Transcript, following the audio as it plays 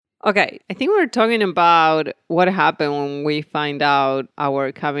Okay, I think we're talking about what happened when we find out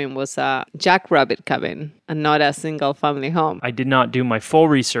our cabin was a jackrabbit cabin and not a single family home. I did not do my full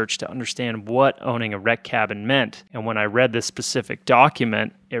research to understand what owning a wreck cabin meant, and when I read this specific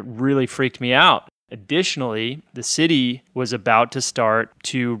document, it really freaked me out. Additionally, the city was about to start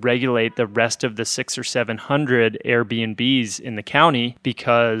to regulate the rest of the 600 or 700 Airbnbs in the county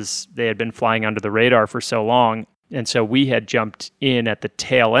because they had been flying under the radar for so long. And so we had jumped in at the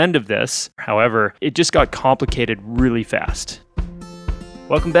tail end of this. However, it just got complicated really fast.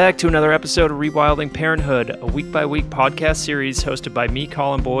 Welcome back to another episode of Rewilding Parenthood, a week-by-week podcast series hosted by me,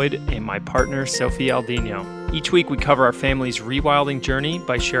 Colin Boyd, and my partner, Sophie Aldino. Each week, we cover our family's rewilding journey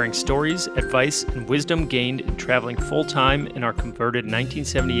by sharing stories, advice, and wisdom gained in traveling full-time in our converted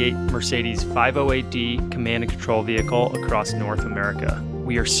 1978 Mercedes 508D command and control vehicle across North America.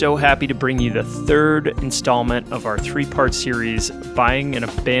 We are so happy to bring you the third installment of our three-part series, Buying an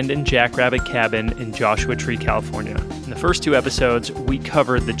Abandoned Jackrabbit Cabin in Joshua Tree, California. In the first two episodes, we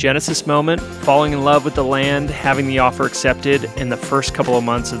covered the genesis moment, falling in love with the land, having the offer accepted, and the first couple of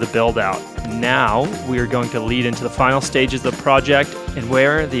months of the build-out. Now, we are going to lead into the final stages of the project and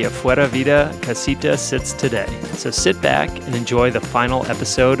where the Afuera Vida Casita sits today. So sit back and enjoy the final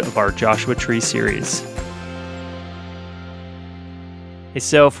episode of our Joshua Tree series. Hey,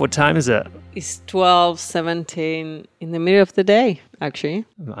 Soph, what time is it? It's 12:17 in the middle of the day, actually.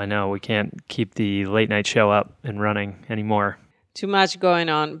 I know, we can't keep the late night show up and running anymore. Too much going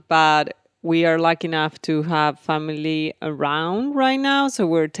on, but we are lucky enough to have family around right now, so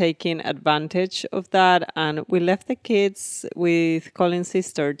we're taking advantage of that. And we left the kids with Colin's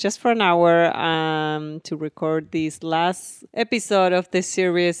sister just for an hour to record this last episode of the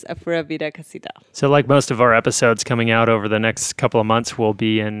series Afuera Vida Casita. So like most of our episodes coming out over the next couple of months, we'll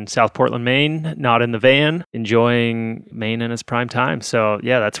be in South Portland, Maine, not in the van, enjoying Maine in its prime time. So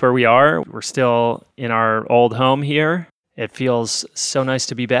yeah, that's where we are. We're still in our old home here. It feels so nice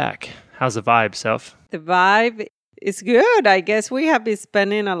to be back. How's the vibe, Soph? The vibe is good. I guess we have been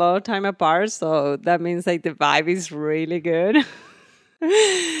spending a lot of time apart, so that means like the vibe is really good.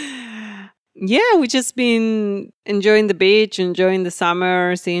 Yeah, we just been enjoying the beach, enjoying the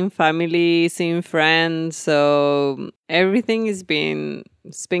summer, seeing family, seeing friends. So everything it's been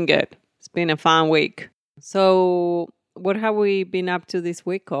good. It's been a fun week. So what have we been up to this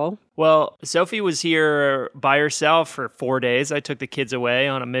week, Cole? Well, Sophie was here by herself for 4 days. I took the kids away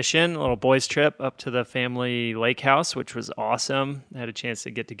on a mission, a little boys' trip up to the family lake house, which was awesome. I had a chance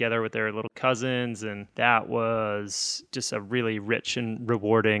to get together with their little cousins, and that was just a really rich and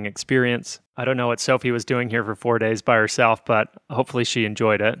rewarding experience. I don't know what Sophie was doing here for 4 days by herself, but hopefully she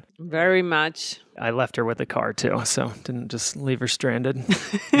enjoyed it. Very much. I left her with the car too, so didn't just leave her stranded.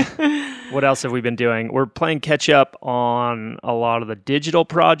 What else have we been doing? We're playing catch up on a lot of the digital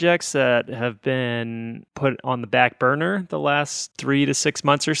projects that have been put on the back burner the last 3 to 6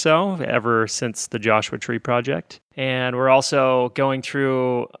 months or so, ever since the Joshua Tree project. And we're also going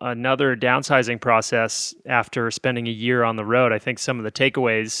through another downsizing process after spending a year on the road. I think some of the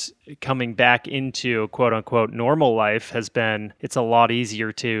takeaways coming back into quote unquote normal life has been it's a lot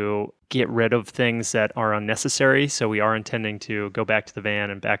easier to get rid of things that are unnecessary. So we are intending to go back to the van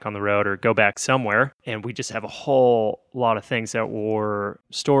and back on the road or go back somewhere. And we just have a whole lot of things that were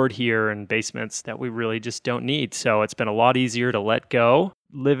stored here in basements that we really just don't need. So it's been a lot easier to let go.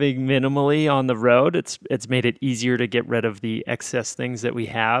 Living minimally on the road, it's made it easier to get rid of the excess things that we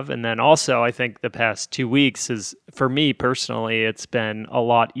have. And then also, I think the past 2 weeks is, for me personally, it's been a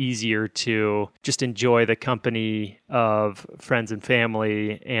lot easier to just enjoy the company of friends and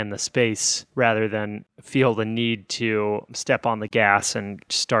family and the space rather than feel the need to step on the gas and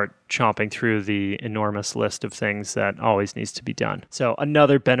start chomping through the enormous list of things that always needs to be done. So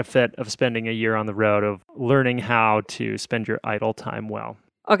another benefit of spending a year on the road, of learning how to spend your idle time well.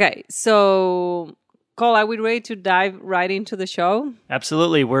 Okay, so Cole, are we ready to dive right into the show?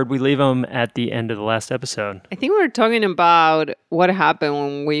 Absolutely. Where'd we leave them at the end of the last episode? I think we were talking about what happened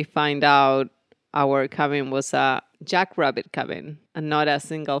when we find out our cabin was a jackrabbit cabin and not a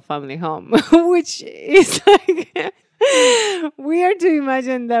single family home, which is like weird to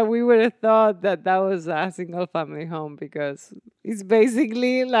imagine that we would have thought that that was a single family home because it's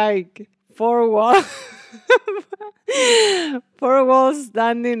basically like four walls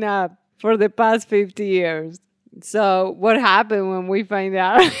standing up for the past 50 years. So what happened when we find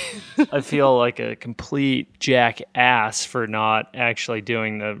out? I feel like a complete jackass for not actually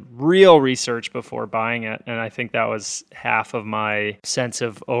doing the real research before buying it. And I think that was half of my sense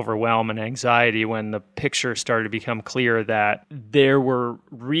of overwhelm and anxiety when the picture started to become clear that there were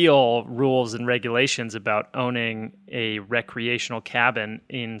real rules and regulations about owning a recreational cabin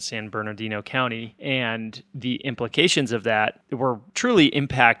in San Bernardino County. And the implications of that were truly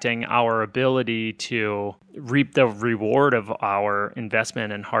impacting our ability to reap the reward of our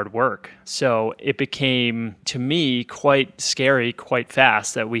investment and hard work. So it became, to me, quite scary, quite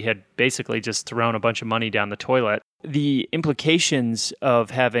fast that we had basically just thrown a bunch of money down the toilet. The implications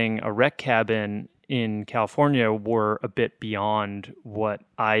of having a rec cabin in California were a bit beyond what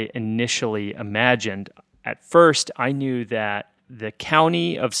I initially imagined. At first, I knew that the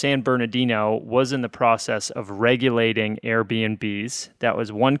county of San Bernardino was in the process of regulating Airbnbs. That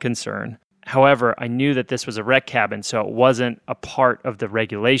was one concern. However, I knew that this was a rec cabin, so it wasn't a part of the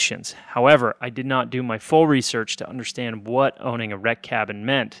regulations. However, I did not do my full research to understand what owning a rec cabin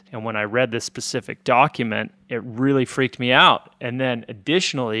meant. And when I read this specific document, it really freaked me out. And then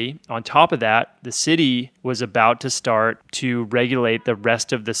additionally, on top of that, the city was about to start to regulate the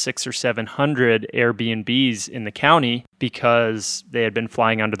rest of the 600 or 700 Airbnbs in the county because they had been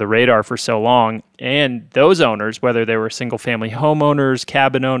flying under the radar for so long. And those owners, whether they were single-family homeowners,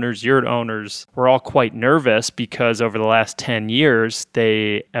 cabin owners, yurt owners, were all quite nervous because over the last 10 years,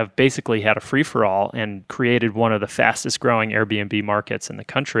 they have basically had a free-for-all and created one of the fastest-growing Airbnb markets in the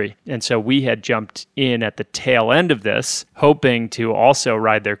country. And so we had jumped in at the tail end of this, hoping to also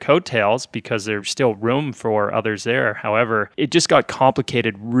ride their coattails because there's still room for others there. However, it just got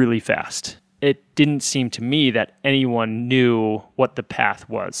complicated really fast. It didn't seem to me that anyone knew what the path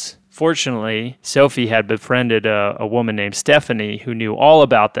was. Fortunately, Sophie had befriended a woman named Stephanie who knew all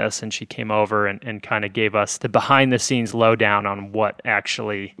about this, and she came over and kind of gave us the behind-the-scenes lowdown on what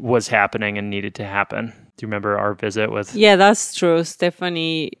actually was happening and needed to happen. Do you remember our visit with? Yeah, that's true.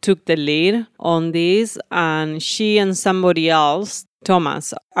 Stephanie took the lead on this, and she and somebody else,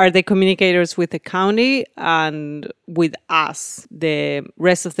 Thomas, are the communicators with the county and with us, the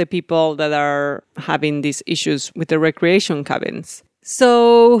rest of the people that are having these issues with the recreation cabins.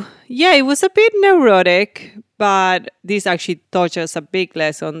 So, yeah, it was a bit neurotic, but this actually taught us a big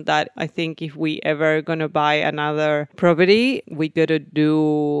lesson that I think if we ever going to buy another property, we got to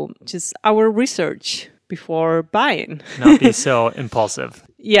do just our research before buying. Not be so impulsive.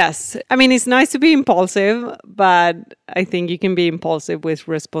 Yes. I mean, it's nice to be impulsive, but I think you can be impulsive with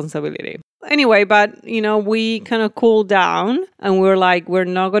responsibility. Anyway, but, we kind of cooled down and we're like, we're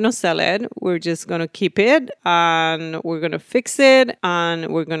not going to sell it. We're just going to keep it and we're going to fix it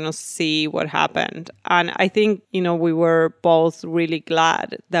and we're going to see what happened. And I think, we were both really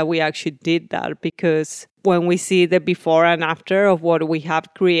glad that we actually did that because when we see the before and after of what we have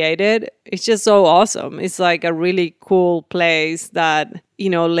created, it's just so awesome. It's like a really cool place that,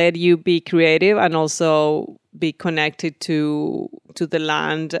 let you be creative and also be connected to the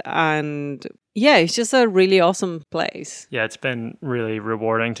land. And yeah, it's just a really awesome place. Yeah, it's been really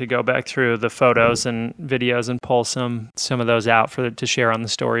rewarding to go back through the photos and videos and pull some of those out to share on the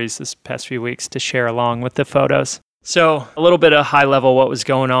stories this past few weeks to share along with the photos. So a little bit of high level what was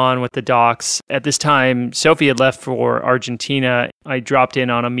going on with the docs. At this time, Sophie had left for Argentina. I dropped in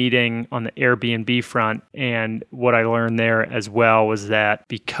on a meeting on the Airbnb front, and what I learned there as well was that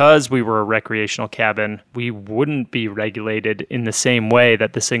because we were a recreational cabin, we wouldn't be regulated in the same way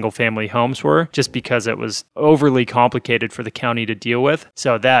that the single family homes were, just because it was overly complicated for the county to deal with.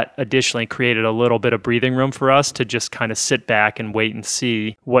 So that additionally created a little bit of breathing room for us to just kind of sit back and wait and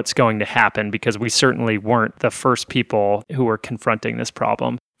see what's going to happen, because we certainly weren't the first people who were confronting this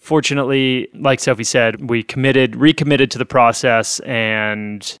problem. Fortunately, like Sophie said, we recommitted to the process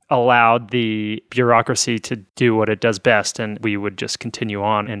and allowed the bureaucracy to do what it does best, and we would just continue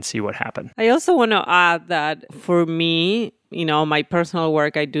on and see what happened. I also want to add that for me, my personal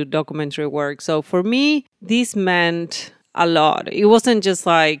work, I do documentary work. So for me, this meant a lot. It wasn't just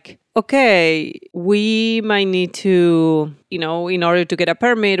like, okay, we might need to, in order to get a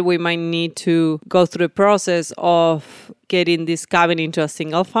permit, we might need to go through the process of getting this cabin into a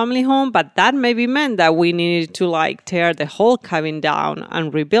single family home. But that maybe meant that we needed to tear the whole cabin down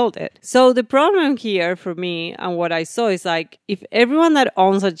and rebuild it. So the problem here for me and what I saw is if everyone that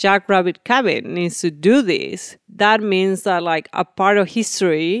owns a Jackrabbit cabin needs to do this, that means that a part of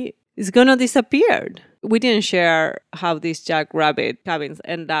history is going to disappear. We didn't share how these Jackrabbit cabins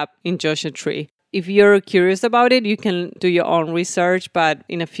end up in Joshua Tree. If you're curious about it, you can do your own research, but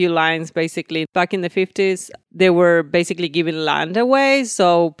in a few lines, basically, back in the 50s, they were basically giving land away.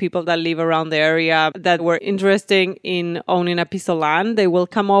 So people that live around the area that were interested in owning a piece of land, they will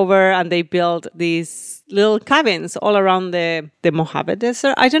come over and they build these little cabins all around the Mojave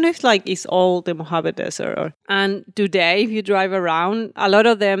Desert. I don't know if it's all the Mojave Desert. And today, if you drive around, a lot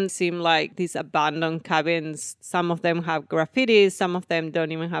of them seem like these abandoned cabins. Some of them have graffitis. Some of them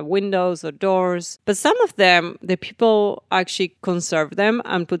don't even have windows or doors. But some of them, the people actually conserve them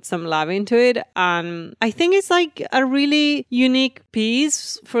and put some love into it. And I think it's like a really unique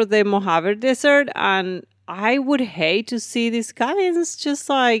piece for the Mojave Desert. And I would hate to see these cabins just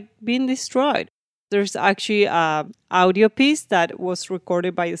like being destroyed. There's actually an audio piece that was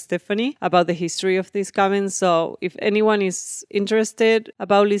recorded by Stephanie about the history of these cabins. So if anyone is interested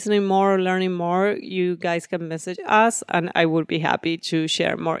about listening more or learning more, you guys can message us and I would be happy to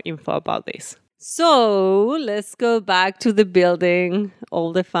share more info about this. So let's go back to the building,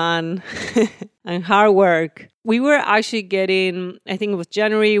 all the fun and hard work. We were actually getting, I think it was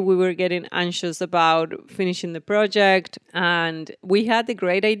January, we were getting anxious about finishing the project. And we had the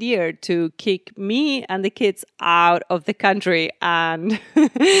great idea to kick me and the kids out of the country and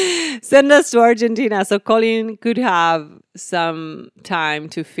send us to Argentina. So Colin could have some time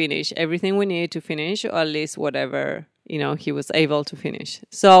to finish everything we needed to finish, or at least whatever he was able to finish.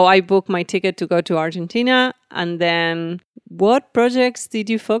 So I booked my ticket to go to Argentina. And then what projects did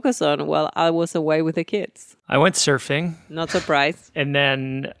you focus on while I was away with the kids? I went surfing. Not surprised. And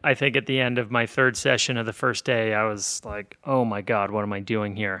then I think at the end of my third session of the first day, I was like, oh my God, what am I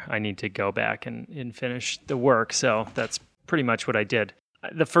doing here? I need to go back and finish the work. So that's pretty much what I did.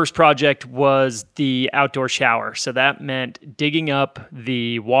 The first project was the outdoor shower. So that meant digging up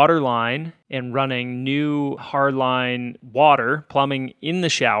the water line and running new hardline water, plumbing in the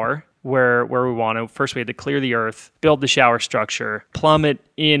shower where we want to. First, we had to clear the earth, build the shower structure, plumb it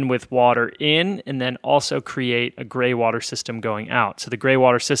in with water in, and then also create a gray water system going out. So the gray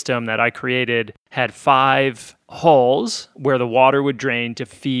water system that I created had 5 holes where the water would drain to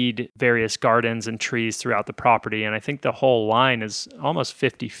feed various gardens and trees throughout the property. And I think the whole line is almost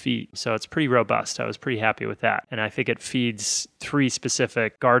 50 feet. So it's pretty robust. I was pretty happy with that. And I think it feeds 3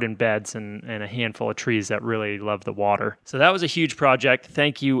 specific garden beds and a handful of trees that really love the water. So that was a huge project.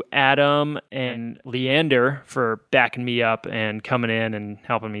 Thank you, Adam and Leander, for backing me up and coming in and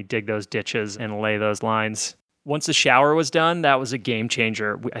helping me dig those ditches and lay those lines. Once the shower was done, that was a game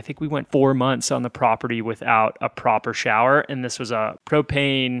changer. I think we went 4 months on the property without a proper shower, and this was a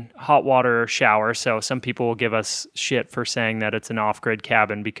propane hot water shower. So some people will give us shit for saying that it's an off-grid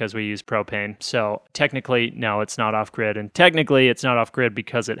cabin because we use propane. So technically, no, it's not off-grid, and technically it's not off-grid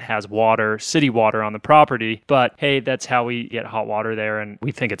because it has water, city water on the property. But hey, that's how we get hot water there, and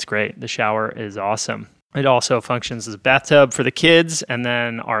we think it's great. The shower is awesome. It also functions as a bathtub for the kids and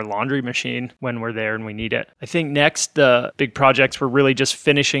then our laundry machine when we're there and we need it. I think next, the big projects were really just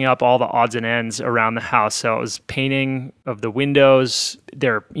finishing up all the odds and ends around the house. So it was painting of the windows.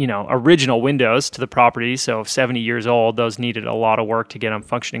 They're, original windows to the property. So 70 years old, those needed a lot of work to get them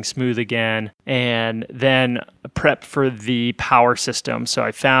functioning smooth again. And then prep for the power system. So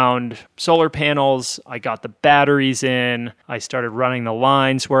I found solar panels. I got the batteries in. I started running the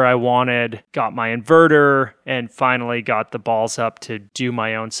lines where I wanted, got my inverter, and finally got the balls up to do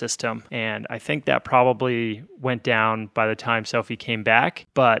my own system. And I think that probably went down by the time Sophie came back,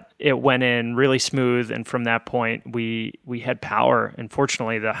 but it went in really smooth. And from that point, we had power. And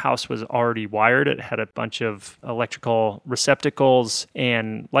fortunately, the house was already wired. It had a bunch of electrical receptacles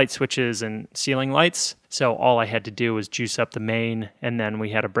and light switches and ceiling lights. So all I had to do was juice up the main, and then we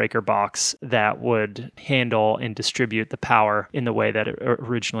had a breaker box that would handle and distribute the power in the way that it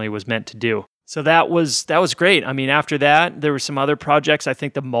originally was meant to do. So that was great. I mean, after that, there were some other projects. I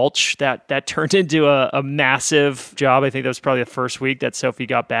think the mulch, that turned into a massive job. I think that was probably the first week that Sophie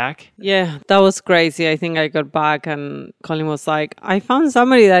got back. Yeah, that was crazy. I think I got back and Colin was like, I found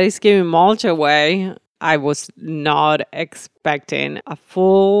somebody that is giving mulch away. I was not expecting a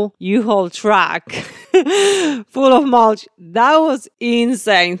full U-Haul truck full of mulch. That was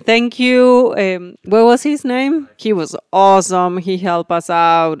insane. Thank you. What was his name? He was awesome. He helped us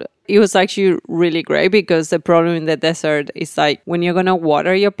out. It was actually really great because the problem in the desert is like when you're going to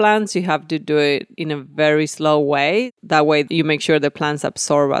water your plants, you have to do it in a very slow way. That way you make sure the plants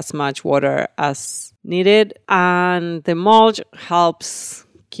absorb as much water as needed. And the mulch helps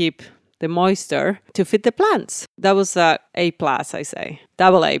keep the moisture to feed the plants. That was a A plus, I say.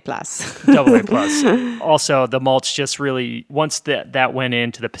 Double A plus. Double A plus. Also, the mulch just really, once that went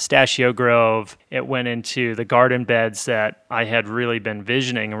into the pistachio grove, it went into the garden beds that I had really been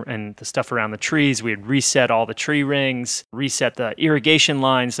visioning, and the stuff around the trees. We had reset all the tree rings, reset the irrigation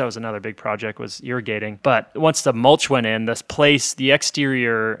lines. That was another big project, was irrigating. But once the mulch went in, this place, the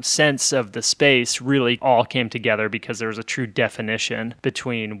exterior sense of the space really all came together because there was a true definition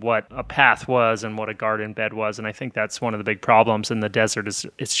between what a path was and what a garden bed was. And I think that's one of the big problems in the desert is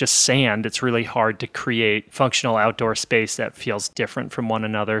it's just sand. It's really hard to create functional outdoor space that feels different from one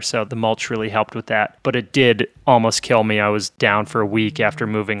another. So the mulch really helped with that. But it did almost kill me. I was down for a week after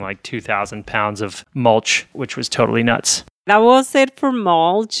moving like 2,000 pounds of mulch, which was totally nuts. That was it for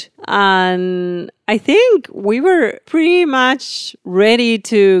mulch. And I think we were pretty much ready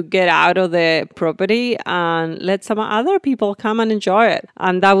to get out of the property and let some other people come and enjoy it.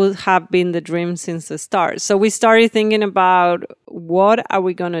 And that would have been the dream since the start. So we started thinking about what are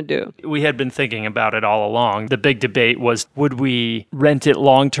we going to do? We had been thinking about it all along. The big debate was, would we rent it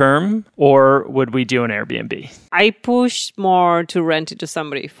long term or would we do an Airbnb? I pushed more to rent it to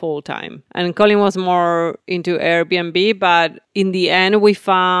somebody full time. And Colin was more into Airbnb, but in the end, we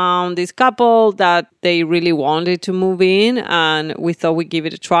found this couple that they really wanted to move in, and we thought we'd give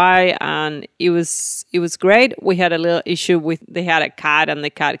it a try, and it was great. We had a little issue with, they had a cat, and the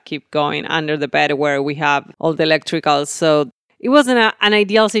cat kept going under the bed where we have all the electricals, so it wasn't an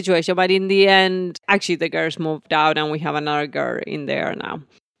ideal situation, but in the end, actually the girls moved out, and we have another girl in there now.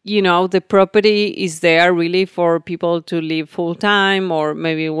 You know, the property is there really for people to live full time, or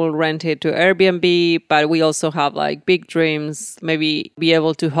maybe we'll rent it to Airbnb, but we also have like big dreams, maybe be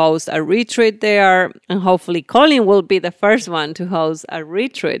able to host a retreat there. And hopefully Colin will be the first one to host a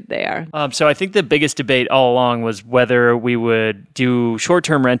retreat there. So I think the biggest debate all along was whether we would do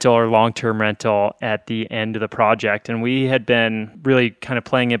short-term rental or long-term rental at the end of the project. And we had been really kind of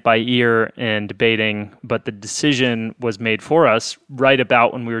playing it by ear and debating, but the decision was made for us right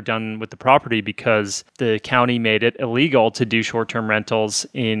about when we were done with the property, because the county made it illegal to do short-term rentals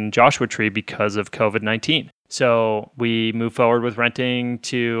in Joshua Tree because of COVID-19. So we moved forward with renting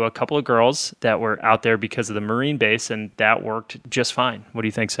to a couple of girls that were out there because of the Marine base, and that worked just fine. What do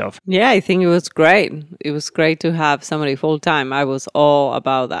you think, Soph? Yeah, I think it was great. It was great to have somebody full-time. I was all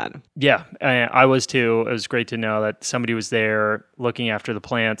about that. Yeah, I was too. It was great to know that somebody was there looking after the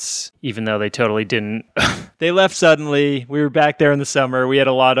plants, even though they totally didn't. They left suddenly. We were back there in the summer. We had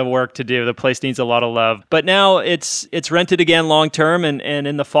a lot of work to do. The place needs a lot of love. But now it's rented again long-term, and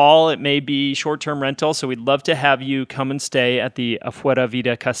in the fall, it may be short-term rental. So we'd love to have you come and stay at the Afuera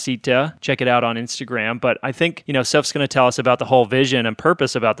Vida Casita. Check it out on Instagram. But I think, Soph's going to tell us about the whole vision and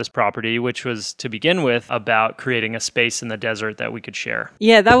purpose about this property, which was to begin with about creating a space in the desert that we could share.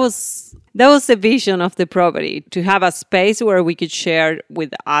 Yeah, that was the vision of the property, to have a space where we could share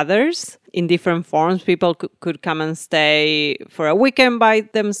with others in different forms. People could come and stay for a weekend by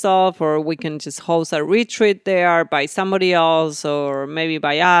themselves, or we can just host a retreat there by somebody else, or maybe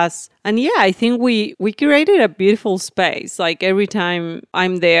by us. And yeah, I think we created a beautiful space. Like every time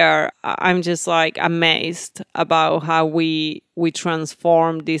I'm there, I'm just like amazed about how we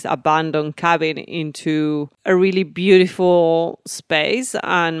transformed this abandoned cabin into a really beautiful space.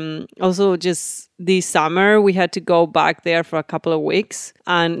 And also just this summer, we had to go back there for a couple of weeks,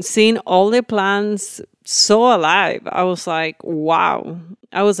 and seeing all the plants so alive, I was like, wow.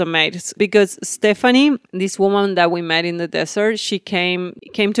 I was amazed because Stephanie, this woman that we met in the desert, she came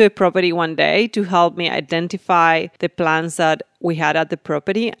to a property one day to help me identify the plants that we had at the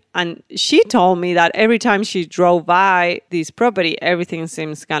property. And she told me that every time she drove by this property, everything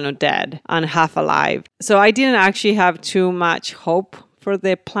seems kind of dead and half alive. So I didn't actually have too much hope for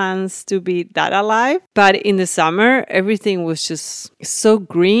the plants to be that alive. But in the summer, everything was just so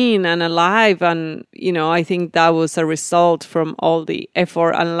green and alive. And, I think that was a result from all the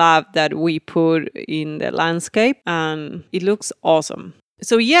effort and love that we put in the landscape. And it looks awesome.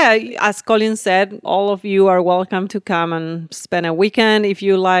 So yeah, as Colin said, all of you are welcome to come and spend a weekend. If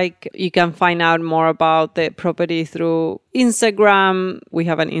you like, you can find out more about the property through Instagram. We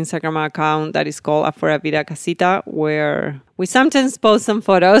have an Instagram account that is called Afuera Vida Casita, where we sometimes post some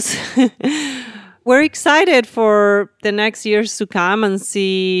photos. We're excited for the next years to come and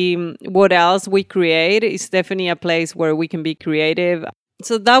see what else we create. It's definitely a place where we can be creative.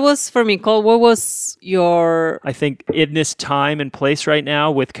 So that was for me. Cole, what was your... I think in this time and place right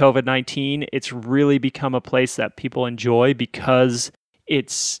now with COVID-19, it's really become a place that people enjoy because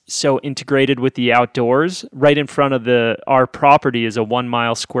it's so integrated with the outdoors. Right in front of our property is a 1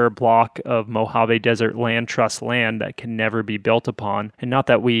 mile square block of Mojave Desert Land Trust land that can never be built upon. And not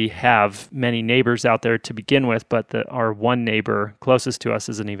that we have many neighbors out there to begin with, but our one neighbor closest to us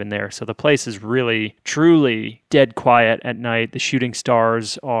isn't even there. So the place is really, truly dead quiet at night. The shooting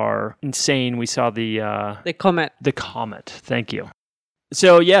stars are insane. We saw the comet. The comet. Thank you.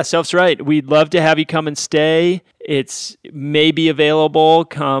 So yeah, Soph's right. We'd love to have you come and stay. It's maybe available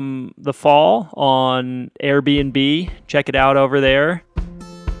come the fall on Airbnb. Check it out over there.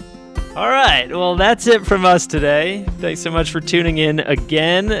 All right. Well, that's it from us today. Thanks so much for tuning in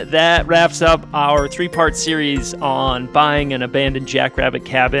again. That wraps up our 3-part series on buying an abandoned jackrabbit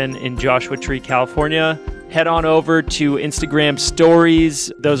cabin in Joshua Tree, California. Head on over to Instagram stories.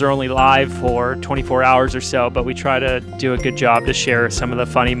 Those are only live for 24 hours or so, but we try to do a good job to share some of the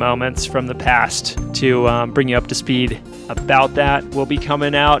funny moments from the past to bring you up to speed about that. We'll be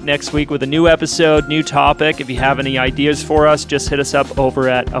coming out next week with a new episode, new topic. If you have any ideas for us, just hit us up over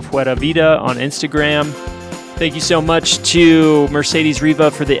at Afuera Vida on Instagram. Thank you so much to Mercedes Riva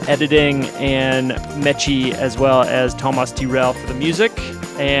for the editing and Mechi as well as Thomas Tyrell for the music.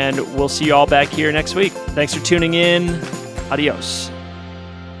 And we'll see you all back here next week. Thanks for tuning in. Adios.